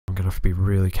gonna have to be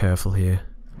really careful here.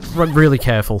 Really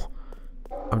careful.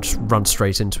 I'm just run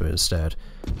straight into it instead.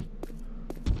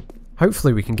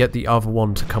 Hopefully we can get the other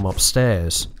one to come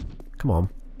upstairs. Come on.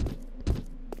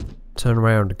 Turn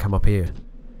around and come up here.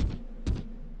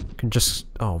 Can just...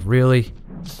 Oh, really?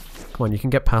 Come on, you can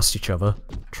get past each other.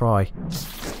 Try.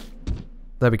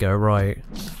 There we go, right.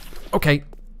 Okay.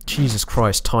 Jesus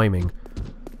Christ, timing.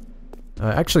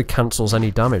 Actually cancels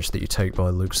any damage that you take by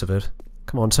the looks of it.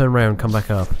 Come on, turn around, come back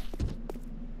up.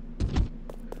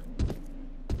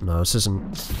 No, this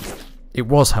isn't... It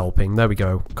was helping, there we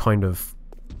go. Kind of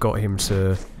got him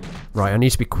to... Right, I need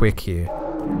to be quick here.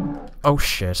 Oh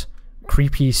shit.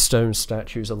 Creepy stone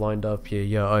statues are lined up here.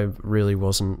 Yeah, I really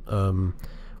wasn't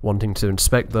wanting to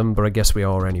inspect them, but I guess we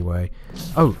are anyway.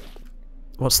 Oh,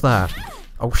 what's that?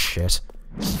 Oh shit.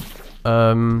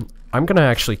 I'm gonna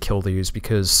actually kill these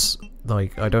because,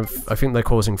 like, I think they're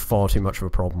causing far too much of a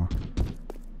problem.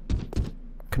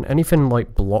 Can anything,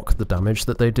 like, block the damage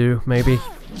that they do, maybe?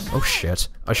 Oh shit.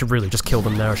 I should really just kill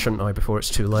them now, shouldn't I, before it's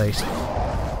too late?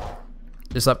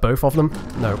 Is that both of them?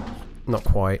 No, not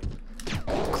quite.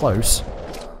 Close.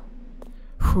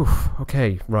 Whew,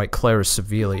 okay, right, Claire is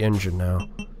severely injured now.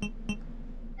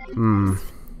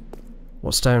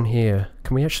 What's down here?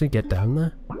 Can we actually get down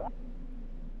there?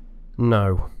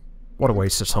 No. What a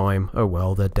waste of time. Oh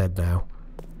well, they're dead now.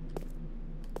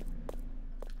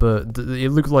 But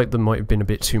it looked like there might have been a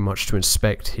bit too much to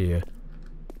inspect here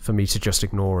for me to just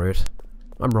ignore it.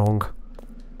 I'm wrong.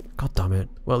 God damn it.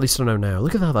 Well, at least I know now.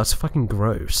 Look at that, that's fucking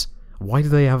gross. Why do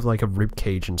they have, like, a rib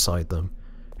cage inside them?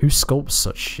 Who sculpts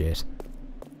such shit?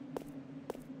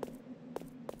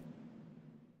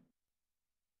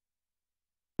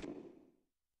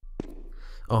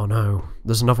 Oh no,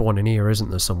 there's another one in here, isn't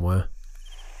there, somewhere?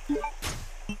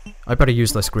 I better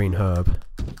use this green herb.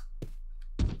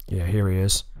 Yeah, here he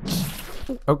is.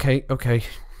 Okay, okay.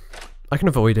 I can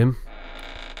avoid him.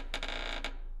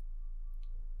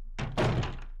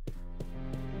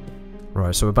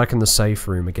 Right, so we're back in the safe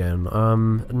room again.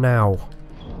 Now,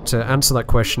 to answer that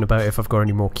question about if I've got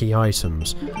any more key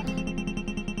items.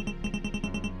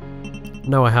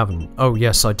 No, I haven't. Oh,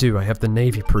 yes, I do. I have the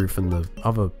navy proof and the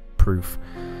other proof.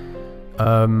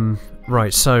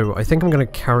 Right, so I think I'm going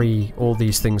to carry all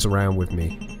these things around with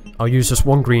me. I'll use just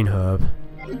one green herb.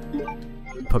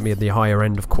 Put me at the higher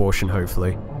end of caution,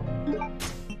 hopefully.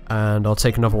 And I'll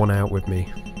take another one out with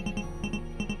me.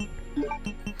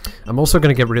 I'm also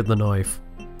going to get rid of the knife.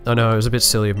 I know, it was a bit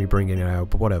silly of me bringing it out,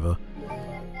 but whatever.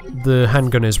 The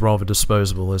handgun is rather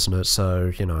disposable, isn't it?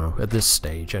 So, you know, at this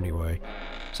stage, anyway.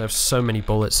 So I have so many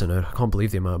bullets in it. I can't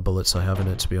believe the amount of bullets I have in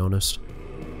it, to be honest.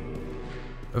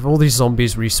 Have all these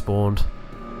zombies respawned?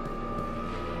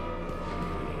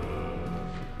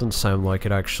 Doesn't sound like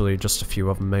it, actually. Just a few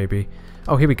of them, maybe.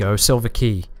 Oh, here we go. Silver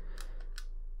key.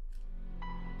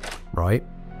 Right.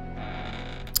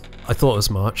 I thought as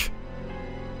much.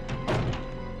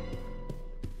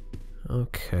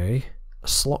 Okay. A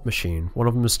slot machine. One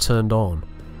of them is turned on.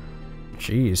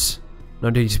 Jeez. No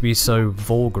need to be so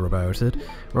vulgar about it.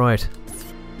 Right.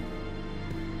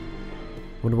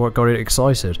 Wonder what got it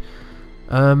excited.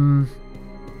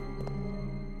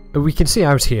 We can see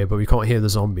out here, but we can't hear the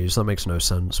zombies. That makes no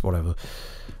sense. Whatever.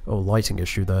 Oh, lighting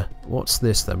issue there. What's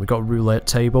this then? We got a roulette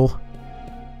table.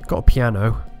 Got a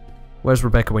piano. Where's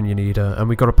Rebecca when you need her? And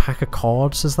we got a pack of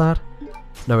cards, is that?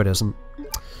 No, it isn't.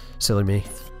 Silly me.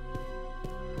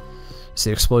 It's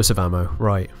the explosive ammo.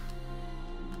 Right.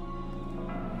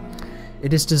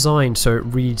 It is designed so it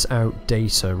reads out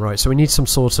data. Right, so we need some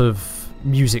sort of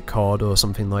music card or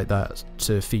something like that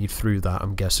to feed through that,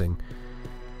 I'm guessing.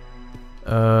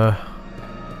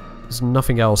 There's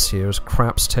nothing else here. There's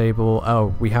craps table.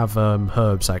 Oh, we have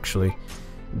herbs actually.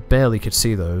 Barely could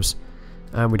see those.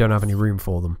 And we don't have any room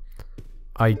for them.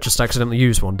 I just accidentally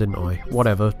used one, didn't I?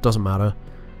 Whatever, doesn't matter.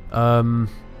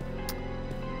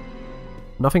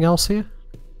 Nothing else here?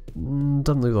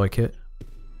 Doesn't look like it.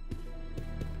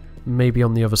 Maybe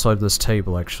on the other side of this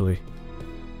table, actually.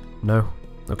 No?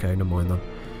 Okay, never mind then.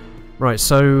 Right,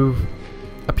 so...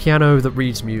 a piano that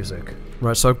reads music.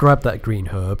 Right, so I've grabbed that green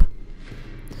herb.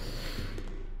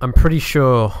 I'm pretty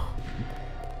sure...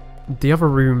 the other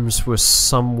rooms were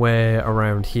somewhere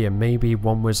around here. Maybe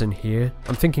one was in here?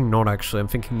 I'm thinking not, actually. I'm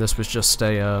thinking this was just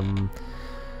a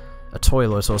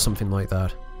toilet or something like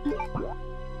that.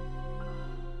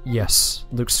 Yes,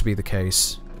 looks to be the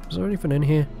case. Is there anything in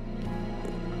here?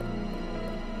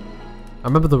 I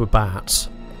remember there were bats.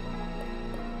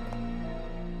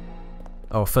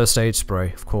 Oh, first aid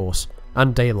spray, of course.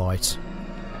 And daylight.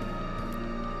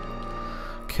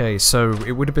 Okay, so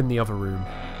it would have been the other room.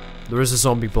 There is a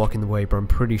zombie blocking the way, but I'm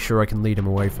pretty sure I can lead him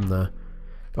away from there.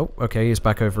 Oh, okay, he's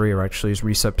back over here actually, he's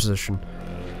reset position.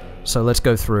 So let's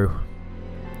go through.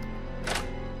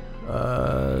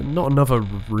 Not another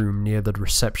room near the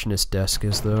receptionist desk,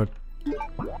 is there?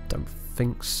 Don't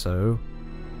think so.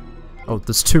 Oh,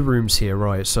 there's 2 rooms here,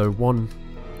 right, so one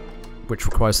which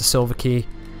requires the silver key.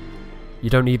 You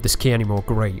don't need this key anymore,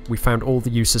 great. We found all the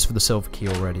uses for the silver key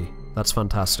already. That's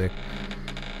fantastic.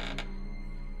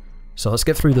 So let's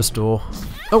get through this door.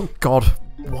 Oh god,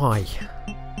 why?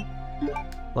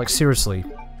 Like seriously,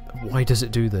 why does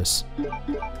it do this?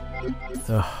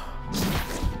 Ugh.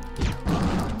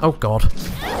 Oh god.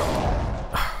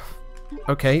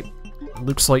 Okay,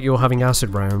 looks like you're having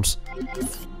acid rounds.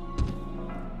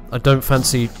 I don't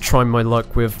fancy trying my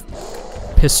luck with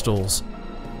pistols.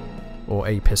 Or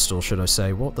a pistol, should I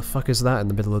say. What the fuck is that in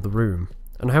the middle of the room?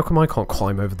 And how come I can't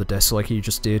climb over the desk like he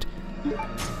just did?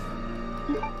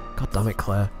 God damn it,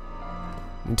 Claire.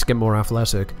 Need to get more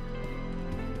athletic.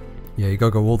 Yeah, you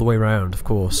gotta go all the way around, of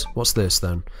course. What's this,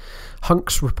 then?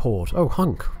 Hunk's report. Oh,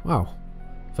 Hunk. Wow.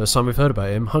 First time we've heard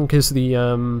about him. Hunk is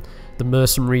the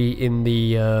mercenary in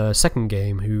the second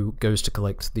game who goes to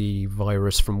collect the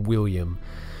virus from William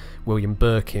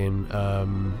Birkin,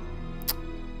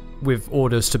 with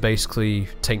orders to basically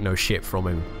take no shit from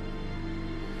him.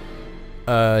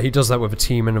 He does that with a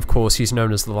team, and of course he's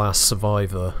known as the last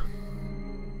survivor.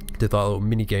 Did that little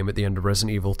mini-game at the end of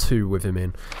Resident Evil 2 with him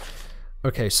in.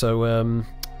 Okay, so,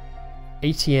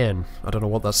 ATN, I don't know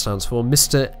what that stands for,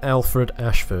 Mr. Alfred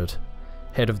Ashford,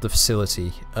 head of the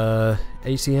facility.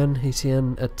 ATN,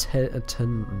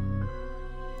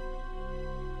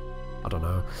 I don't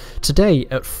know. Today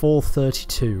at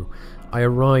 4:32, I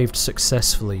arrived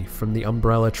successfully from the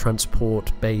Umbrella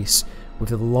Transport Base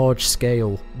with a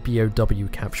large-scale BOW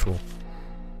capsule.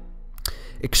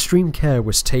 Extreme care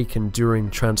was taken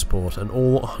during transport and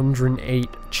all 108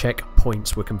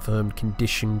 checkpoints were confirmed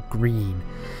condition green,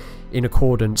 in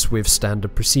accordance with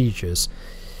standard procedures.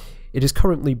 It is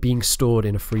currently being stored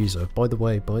in a freezer. By the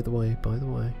way,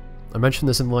 I mentioned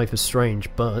this in Life is Strange,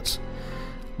 but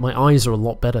my eyes are a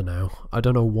lot better now. I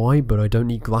don't know why, but I don't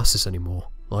need glasses anymore.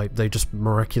 Like, they just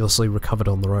miraculously recovered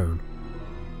on their own.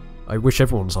 I wish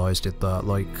everyone's eyes did that,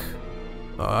 like...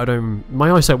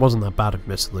 my eyesight wasn't that bad,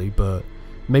 admittedly, but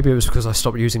maybe it was because I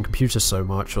stopped using computers so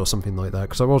much or something like that,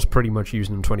 because I was pretty much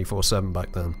using them 24/7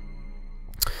 back then.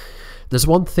 There's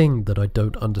one thing that I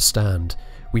don't understand.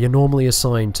 We are normally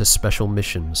assigned to special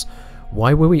missions.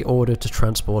 Why were we ordered to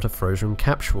transport a frozen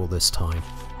capsule this time?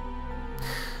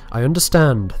 I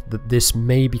understand that this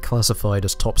may be classified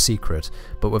as top secret,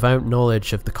 but without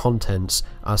knowledge of the contents,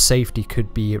 our safety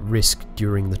could be at risk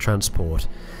during the transport.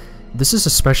 This is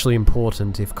especially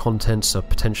important if contents are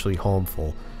potentially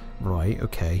harmful. Right,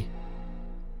 okay.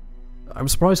 I'm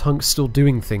surprised Hunk's still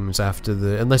doing things after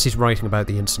the... unless he's writing about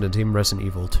the incident in Resident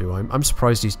Evil 2. I'm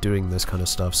surprised he's doing this kind of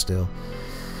stuff still.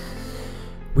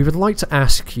 We would like to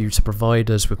ask you to provide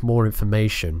us with more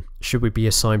information, should we be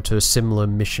assigned to a similar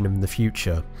mission in the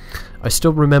future. I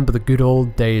still remember the good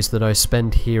old days that I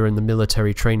spent here in the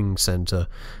military training center.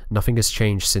 Nothing has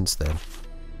changed since then.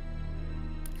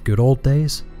 Good old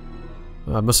days?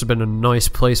 Well, it must have been a nice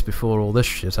place before all this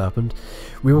shit happened.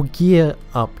 We will gear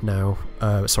up now.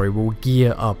 We'll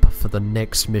gear up for the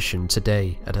next mission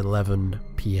today at 11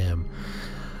 PM.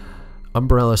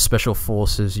 Umbrella Special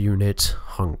Forces Unit,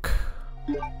 Hunk.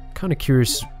 Kinda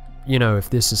curious, you know, if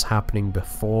this is happening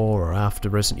before or after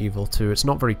Resident Evil 2. It's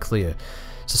not very clear.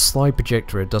 It's a slide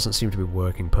projector, it doesn't seem to be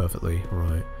working perfectly.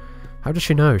 Right. How does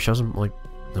she know? She hasn't, like...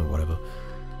 no, whatever.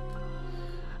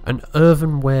 An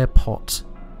earthenware pot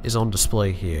is on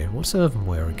display here. What's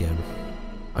earthenware again?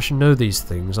 I should know these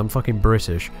things, I'm fucking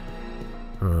British.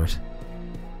 Right.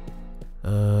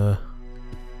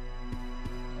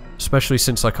 Especially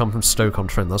since I come from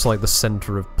Stoke-on-Trent, that's like the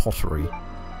centre of pottery.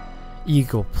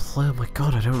 Eagle plate, oh my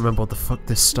god, I don't remember what the fuck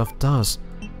this stuff does.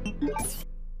 Eagle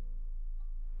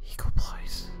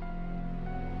plate.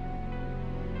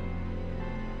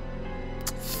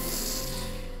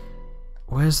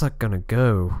 Where's that gonna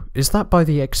go? Is that by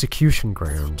the execution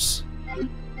grounds?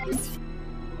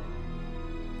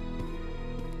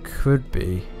 Could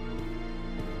be.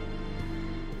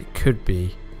 It could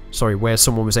be. Sorry, where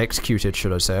someone was executed,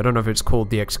 should I say. I don't know if it's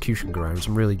called the execution grounds.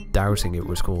 I'm really doubting it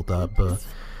was called that, but...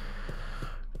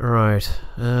 right.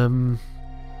 I'm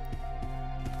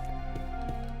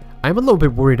a little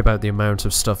bit worried about the amount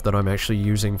of stuff that I'm actually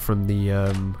using from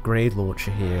the grenade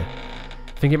launcher here.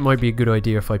 I think it might be a good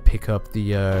idea if I pick up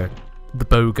the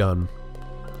bow gun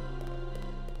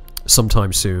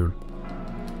sometime soon.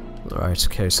 Alright,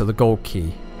 okay, so the gold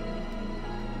key.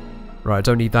 Right, I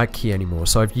don't need that key anymore,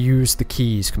 so I've used the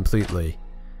keys completely.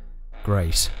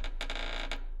 Great.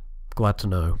 Glad to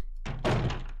know.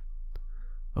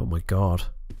 Oh my god.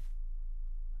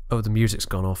 Oh, the music's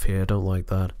gone off here. I don't like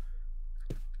that.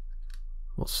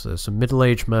 What's this? A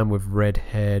middle-aged man with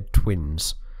red-haired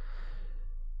twins.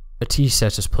 A tea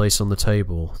set is placed on the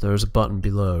table. There is a button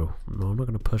below. No, I'm not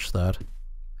going to push that.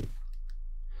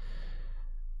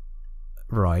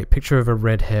 Right, picture of a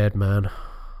red-haired man.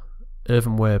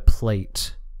 Earthenware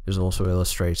plate is also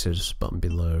illustrated. Button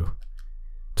below.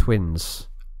 Twins.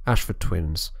 Ashford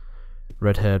twins.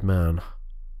 Red-haired man.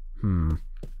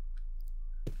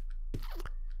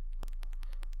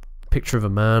 Picture of a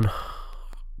man.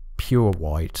 Pure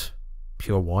white.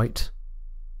 Pure white?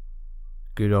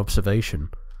 Good observation.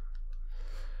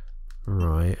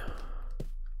 Right.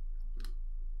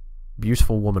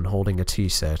 Beautiful woman holding a tea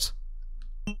set.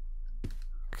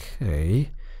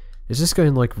 Okay. Is this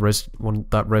going like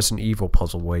that Resident Evil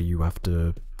puzzle where you have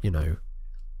to, you know,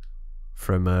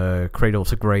 from cradle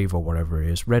to grave or whatever it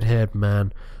is? Red-haired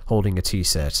man holding a tea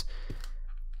set.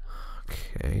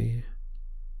 Okay.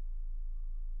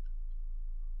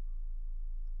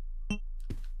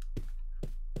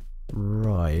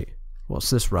 Right. What's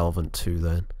this relevant to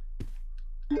then?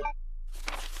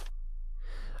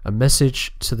 A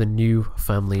message to the new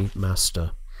family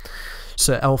master.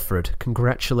 Sir Alfred,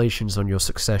 congratulations on your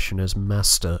succession as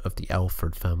master of the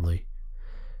Alfred family.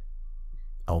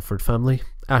 Alfred family?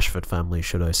 Ashford family,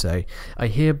 should I say. I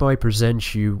hereby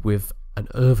present you with an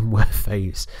earthenware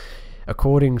vase,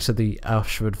 according to the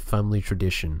Ashford family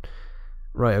tradition.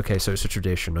 Right, okay, so it's a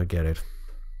tradition, I get it.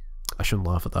 I shouldn't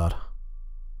laugh at that.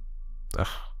 Ugh,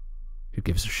 who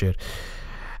gives a shit?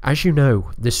 As you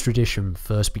know, this tradition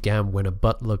first began when a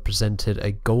butler presented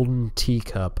a golden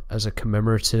teacup as a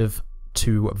commemorative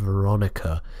to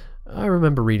Veronica. I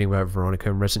remember reading about Veronica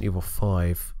in Resident Evil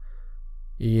 5.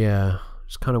 Yeah,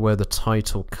 it's kind of where the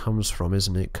title comes from,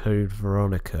 isn't it? Code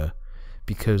Veronica.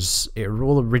 Because it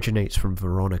all originates from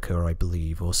Veronica, I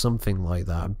believe, or something like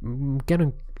that.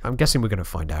 I'm guessing we're going to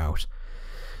find out.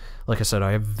 Like I said,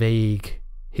 I have vague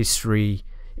history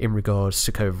in regards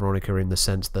to Code Veronica in the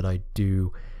sense that I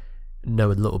do know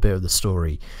a little bit of the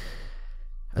story.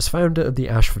 As founder of the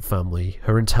Ashford family,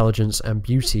 her intelligence and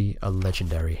beauty are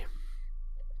legendary.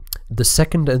 The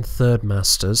second and third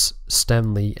masters,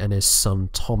 Stanley and his son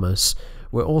Thomas,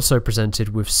 were also presented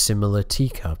with similar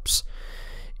teacups.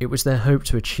 It was their hope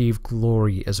to achieve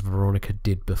glory as Veronica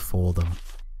did before them.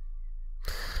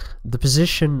 The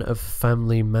position of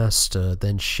family master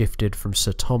then shifted from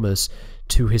Sir Thomas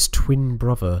to his twin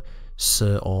brother,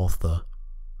 Sir Arthur.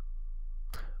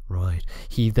 Right.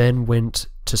 He then went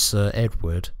to Sir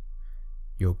Edward,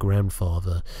 your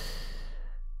grandfather.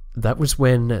 That was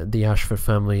when the Ashford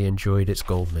family enjoyed its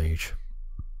golden age.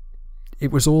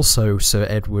 It was also Sir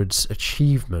Edward's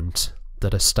achievement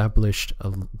that established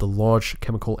the large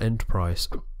chemical enterprise.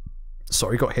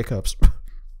 Sorry, got hiccups.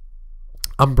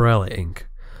 Umbrella Inc.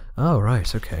 Oh,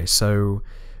 right, okay. So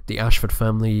the Ashford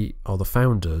family are the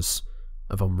founders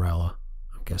of Umbrella,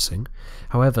 I'm guessing.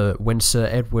 However, when Sir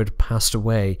Edward passed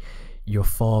away, your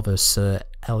father, Sir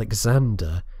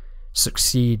Alexander,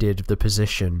 succeeded the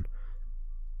position.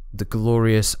 The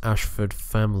glorious Ashford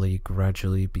family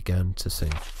gradually began to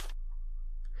sink.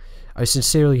 I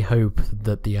sincerely hope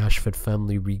that the Ashford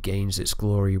family regains its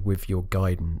glory with your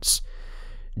guidance,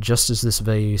 just as this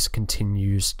vase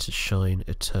continues to shine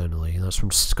eternally. And that's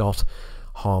from Scott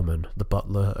Harmon, the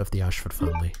butler of the Ashford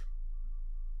family.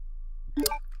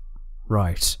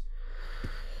 Right.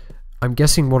 I'm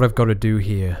guessing what I've got to do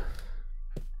here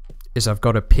is I've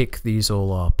got to pick these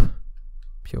all up.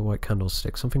 Pure white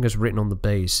candlestick. Something is written on the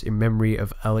base in memory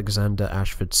of Alexander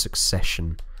Ashford's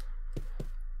succession.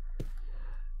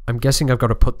 I'm guessing I've got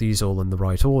to put these all in the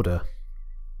right order.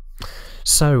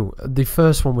 So, the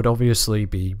first one would obviously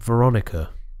be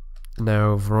Veronica.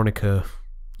 Now, Veronica,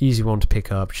 easy one to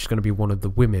pick up. She's going to be one of the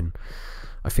women.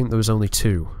 I think there was only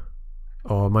two.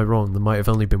 Or am I wrong? There might have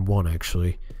only been one,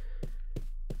 actually.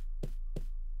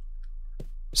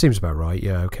 Seems about right,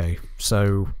 yeah, okay.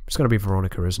 So, it's going to be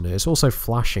Veronica, isn't it? It's also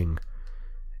flashing.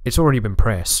 It's already been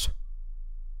pressed.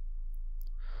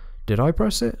 Did I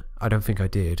press it? I don't think I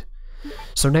did.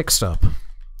 So next up,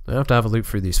 I have to have a look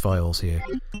through these files here.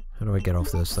 How do I get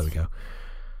off this? There we go.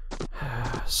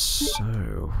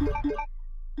 So...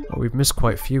 oh, we've missed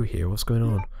quite a few here. What's going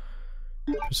on?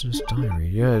 Prisoner's diary.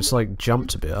 Yeah, it's like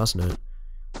jumped a bit, hasn't it?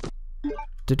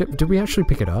 Did we actually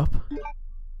pick it up?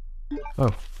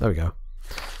 Oh, there we go.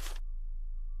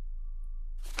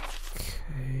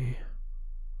 Okay.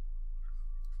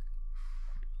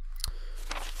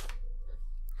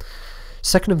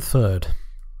 Second and third.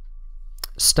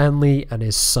 Stanley and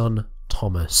his son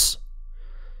Thomas.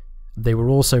 They were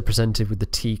also presented with the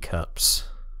teacups.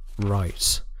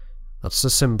 Right. That's a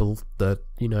symbol that,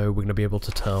 you know, we're going to be able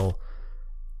to tell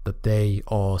that they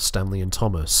are Stanley and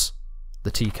Thomas,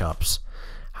 the teacups.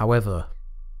 However,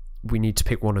 we need to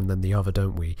pick one and then the other,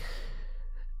 don't we?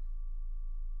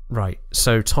 Right,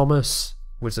 so Thomas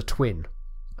was a twin,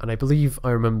 and I believe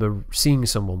I remember seeing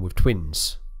someone with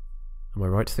twins. Am I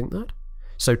right to think that?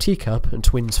 So teacup and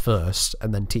twins first,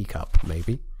 and then teacup,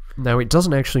 maybe. Now, it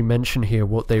doesn't actually mention here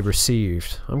what they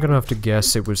received. I'm gonna have to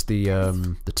guess it was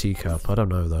the teacup. I don't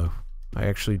know, though. I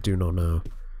actually do not know.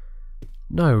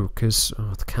 No, because...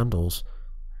 oh, the candles.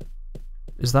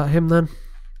 Is that him, then?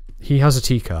 He has a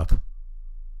teacup.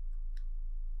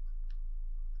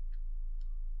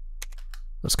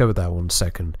 Let's go with that one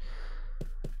second.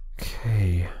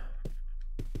 Okay.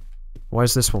 Why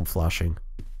is this one flashing?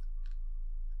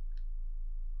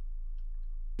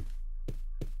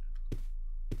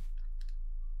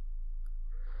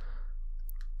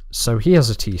 So he has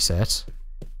a tea set.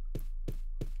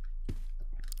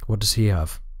 What does he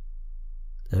have?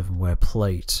 Earthenware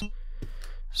plate.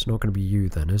 It's not going to be you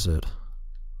then, is it?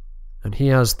 And he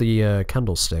has the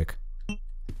candlestick.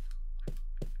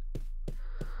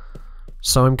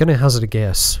 So I'm going to hazard a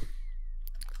guess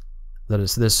that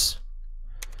it's this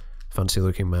fancy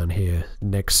looking man here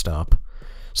next up.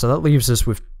 So that leaves us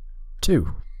with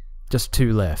two. Just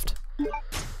two left.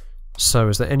 So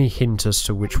is there any hint as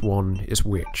to which one is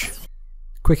which?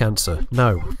 Quick answer,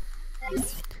 no.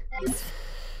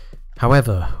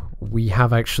 However, we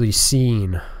have actually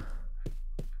seen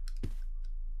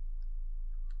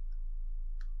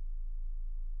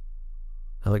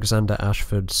Alexander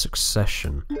Ashford's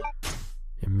succession.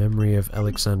 In memory of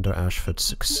Alexander Ashford's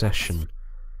succession.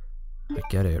 I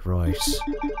get it, right.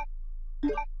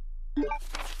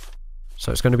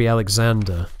 So it's going to be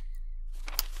Alexander,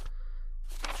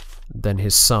 then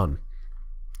his son,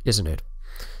 isn't it?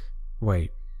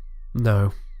 Wait,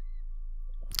 no.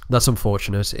 That's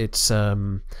unfortunate. It's a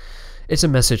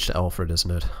message to Alfred, isn't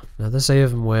it? Now this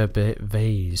earthenware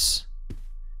vase.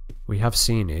 We have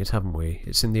seen it, haven't we?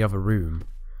 It's in the other room.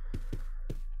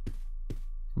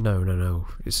 No.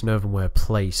 It's an earthenware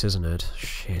plate, isn't it?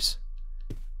 Shit.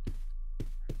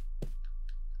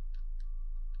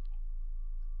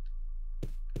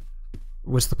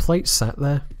 Was the plate sat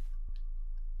there?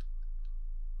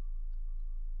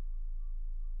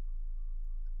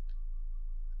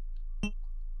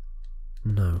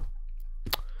 No.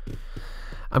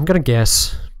 I'm gonna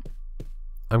guess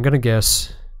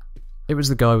it was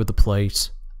the guy with the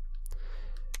plate,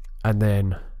 and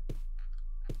then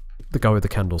the guy with the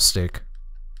candlestick.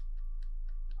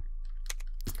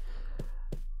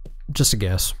 Just a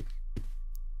guess.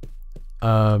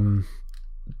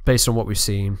 Based on what we've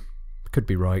seen, could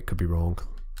be right, could be wrong.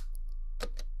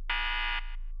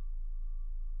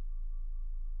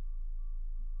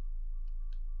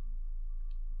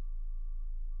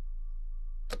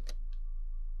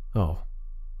 Oh.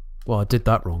 Well, I did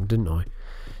that wrong, didn't I?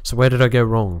 So where did I go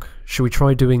wrong? Should we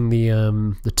try doing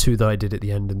the two that I did at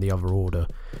the end in the other order?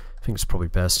 I think it's probably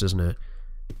best, isn't it?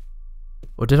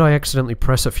 Or did I accidentally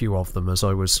press a few of them as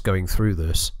I was going through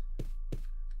this?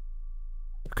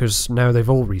 Because now they've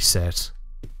all reset.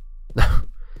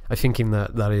 I'm thinking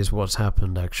that that is what's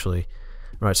happened, actually.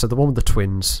 Right, so the one with the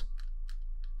twins.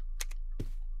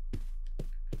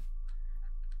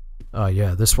 Oh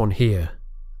yeah, this one here.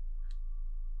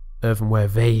 Earthenware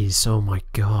vase, oh my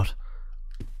god.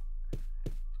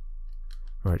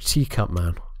 Right, teacup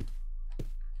man.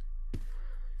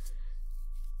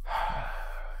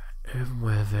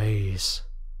 Earthenware vase.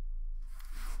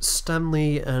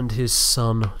 Stanley and his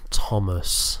son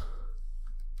Thomas.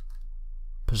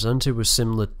 Presented with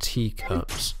similar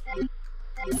teacups.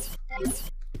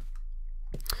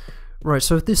 Right,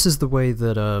 so if this is the way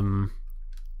that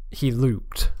he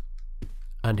looked,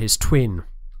 and his twin.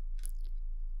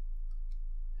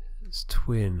 His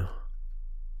twin.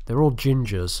 They're all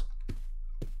gingers.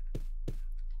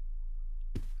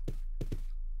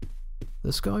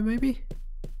 This guy, maybe?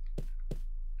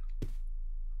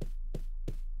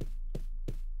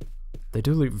 They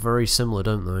do look very similar,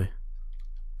 don't they?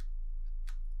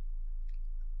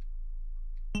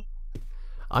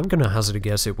 I'm gonna hazard a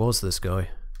guess it was this guy.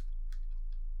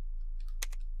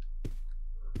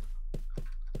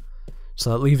 So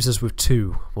that leaves us with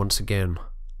two, once again.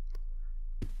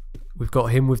 We've got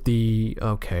him with the...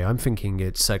 okay, I'm thinking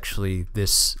it's actually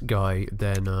this guy,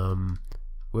 then,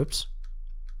 whoops.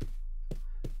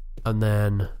 And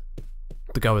then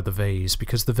the guy with the vase,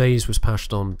 because the vase was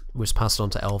passed on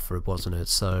to Alfred, wasn't it?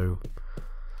 So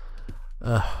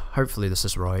hopefully this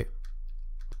is right.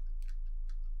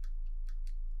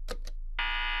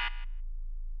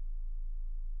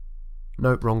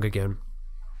 Nope, wrong again.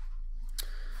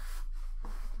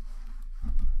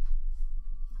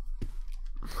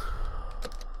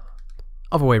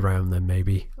 Other way round then,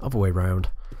 maybe. Other way round.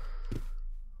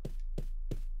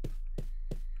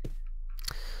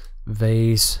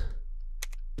 Vase.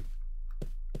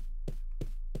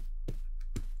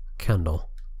 Candle.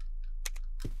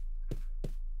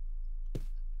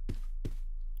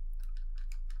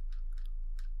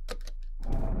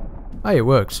 Hey, it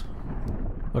worked.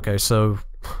 Okay, so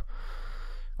I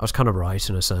was kind of right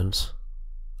in a sense.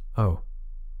 Oh.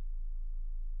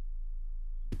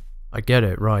 I get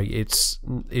it, right. It's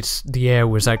the air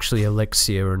was actually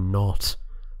elixir and not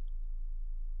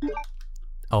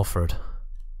Alfred.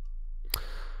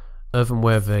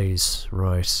 Earthenware vase,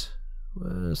 right.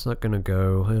 Where's that gonna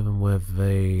go? Earthenware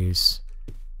vase.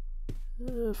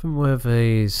 Earthenware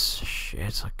vase.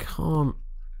 Shit, I can't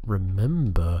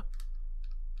remember.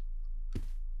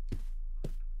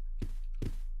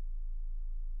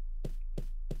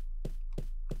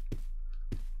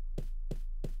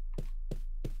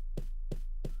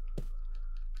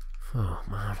 Oh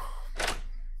man.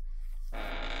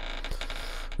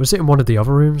 Was it in one of the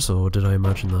other rooms, or did I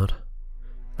imagine that?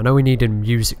 I know we need a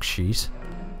music sheet.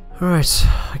 Alright,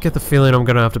 I get the feeling I'm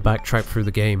gonna have to backtrack through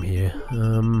the game here.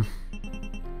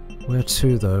 Where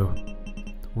to though?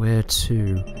 Where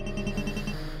to?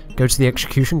 Go to the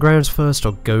execution grounds first,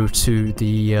 or go to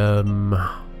the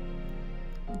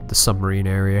submarine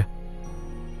area?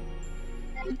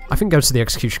 I think go to the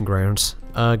execution grounds.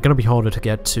 Gonna be harder to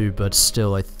get to, but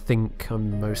still I think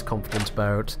I'm most confident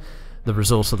about the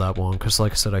result of that one, because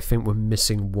like I said, I think we're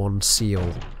missing one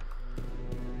seal.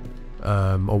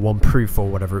 Or one proof, or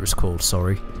whatever it was called,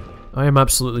 sorry. I am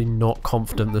absolutely not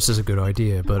confident this is a good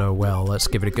idea, but oh well, let's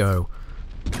give it a go.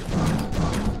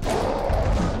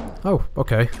 Oh,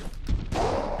 okay.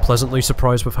 Pleasantly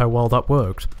surprised with how well that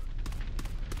worked.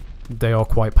 They are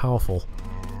quite powerful.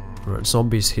 Right,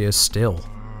 zombies here still.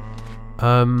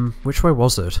 Which way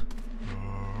was it?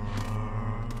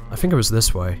 I think it was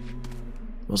this way.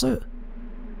 Was it?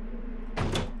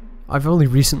 I've only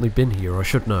recently been here, I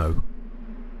should know.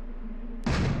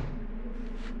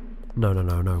 No,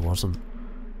 it wasn't.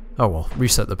 Oh well,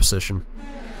 reset the position.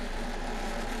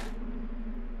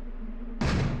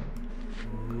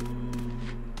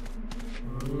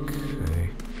 Okay.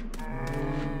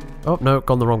 Oh, no,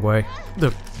 gone the wrong way.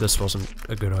 This wasn't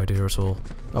a good idea at all.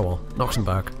 Oh well, knocks him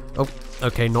back. Oh,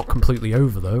 okay, not completely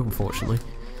over though, unfortunately.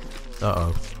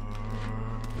 Uh-oh.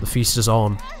 The feast is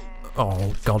on.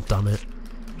 Oh, god damn it.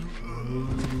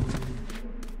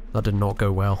 That did not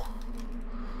go well.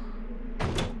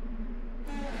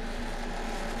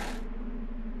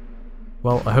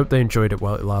 Well, I hope they enjoyed it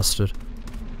while it lasted.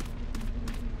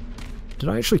 Did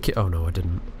I actually oh no, I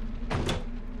didn't.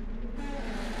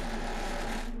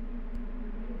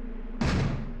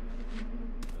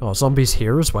 Oh, zombies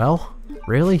here as well?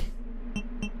 Really?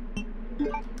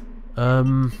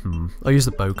 I'll use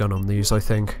the bow gun on these, I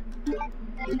think.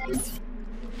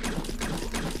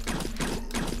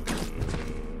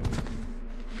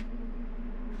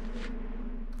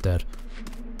 Dead.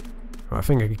 Right, I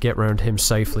think I could get round him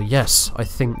safely. Yes, I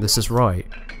think this is right.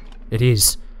 It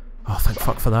is. Oh, thank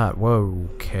fuck for that. Whoa,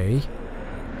 okay.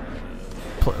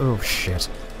 Oh, shit.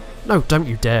 No, don't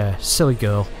you dare. Silly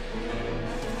girl. Do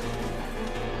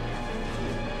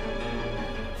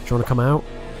you want to come out?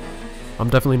 I'm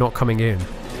definitely not coming in.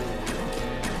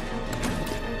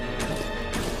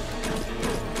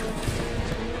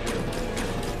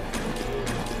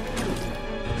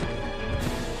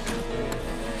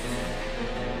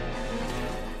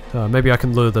 Maybe I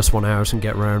can lure this one out and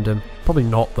get around him. Probably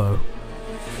not, though.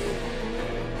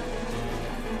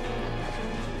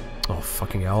 Oh,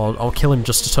 fucking hell. I'll kill him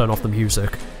just to turn off the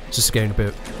music. It's just getting a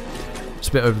bit... It's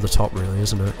a bit over the top, really,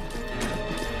 isn't it?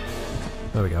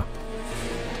 There we go.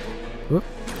 Whoop.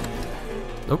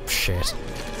 Oh, shit.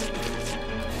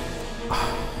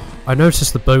 I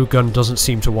noticed the bow gun doesn't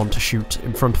seem to want to shoot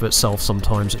in front of itself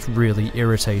sometimes. It's really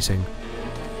irritating.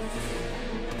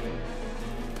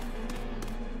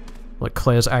 Like,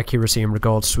 Claire's accuracy in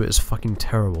regards to it is fucking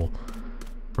terrible.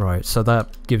 Right, so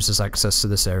that gives us access to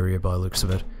this area by the looks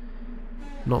of it.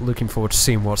 Not looking forward to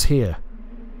seeing what's here.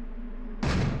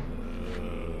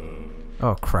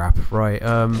 Oh crap, right,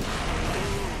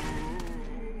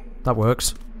 that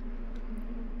works.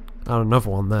 And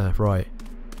another one there, right.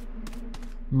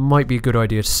 Might be a good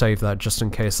idea to save that just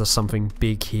in case there's something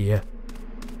big here.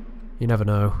 You never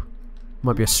know.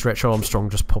 Might be a Stretch Armstrong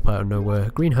just pop out of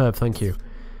nowhere. Green herb, thank you.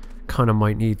 Kinda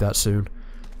might need that soon.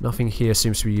 Nothing here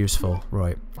seems to be useful.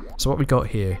 Right. So what we got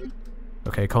here?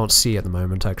 Okay, can't see at the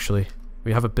moment, actually.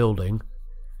 We have a building.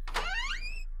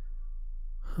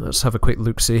 Let's have a quick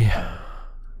look-see.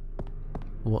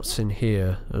 What's in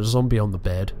here? A zombie on the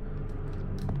bed.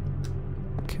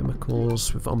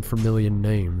 Chemicals with unfamiliar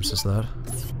names, is that?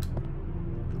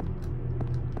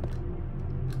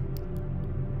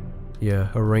 Yeah,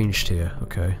 arranged here,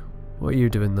 okay. What are you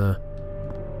doing there?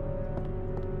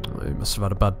 Oh, he must have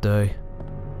had a bad day.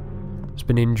 He's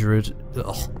been injured.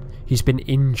 Ugh. He's been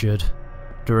injured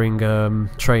during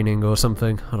training or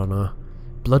something, I don't know.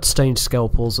 Blood-stained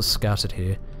scalpels are scattered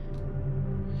here.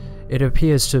 It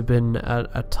appears to have been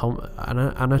anatomized.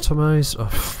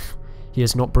 Oh, he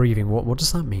is not breathing. What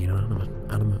does that mean?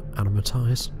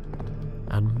 Animatized?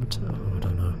 Oh, I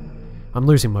don't know. I'm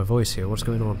losing my voice here. What's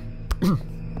going on?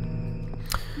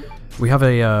 We have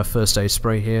a first aid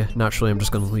spray here. Naturally, I'm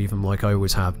just going to leave him like I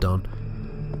always have done.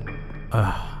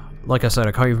 Like I said,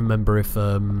 I can't even remember if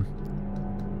a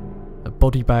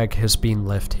body bag has been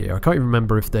left here. I can't even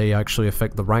remember if they actually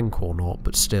affect the rank or not,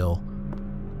 but still.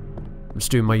 I'm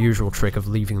just doing my usual trick of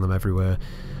leaving them everywhere.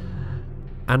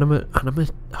 Oh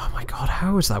my god,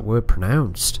 how is that word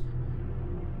pronounced?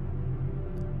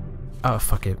 Oh,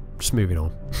 fuck it. Just moving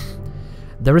on.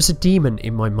 There is a demon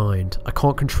in my mind. I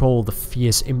can't control the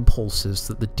fierce impulses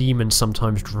that the demon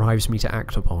sometimes drives me to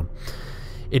act upon.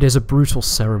 It is a brutal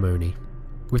ceremony.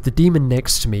 With the demon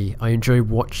next to me, I enjoy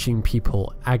watching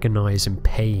people agonize in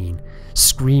pain,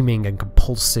 screaming and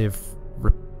compulsing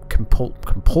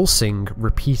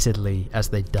repeatedly as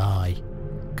they die.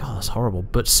 God, that's horrible.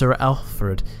 But Sir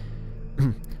Alfred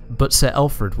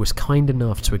was kind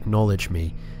enough to acknowledge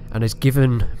me and has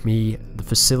given me the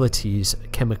facilities,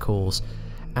 chemicals,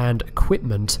 and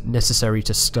equipment necessary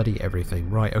to study everything.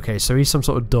 Right, okay, so he's some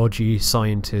sort of dodgy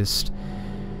scientist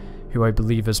who I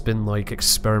believe has been, like,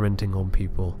 experimenting on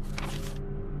people.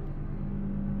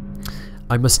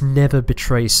 I must never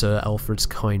betray Sir Alfred's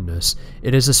kindness.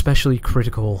 It is especially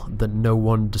critical that no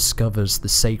one discovers the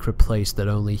sacred place that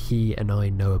only he and I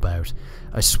know about.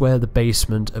 I swear the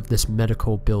basement of this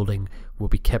medical building will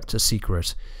be kept a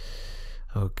secret.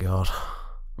 Oh god.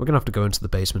 We're gonna have to go into the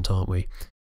basement, aren't we?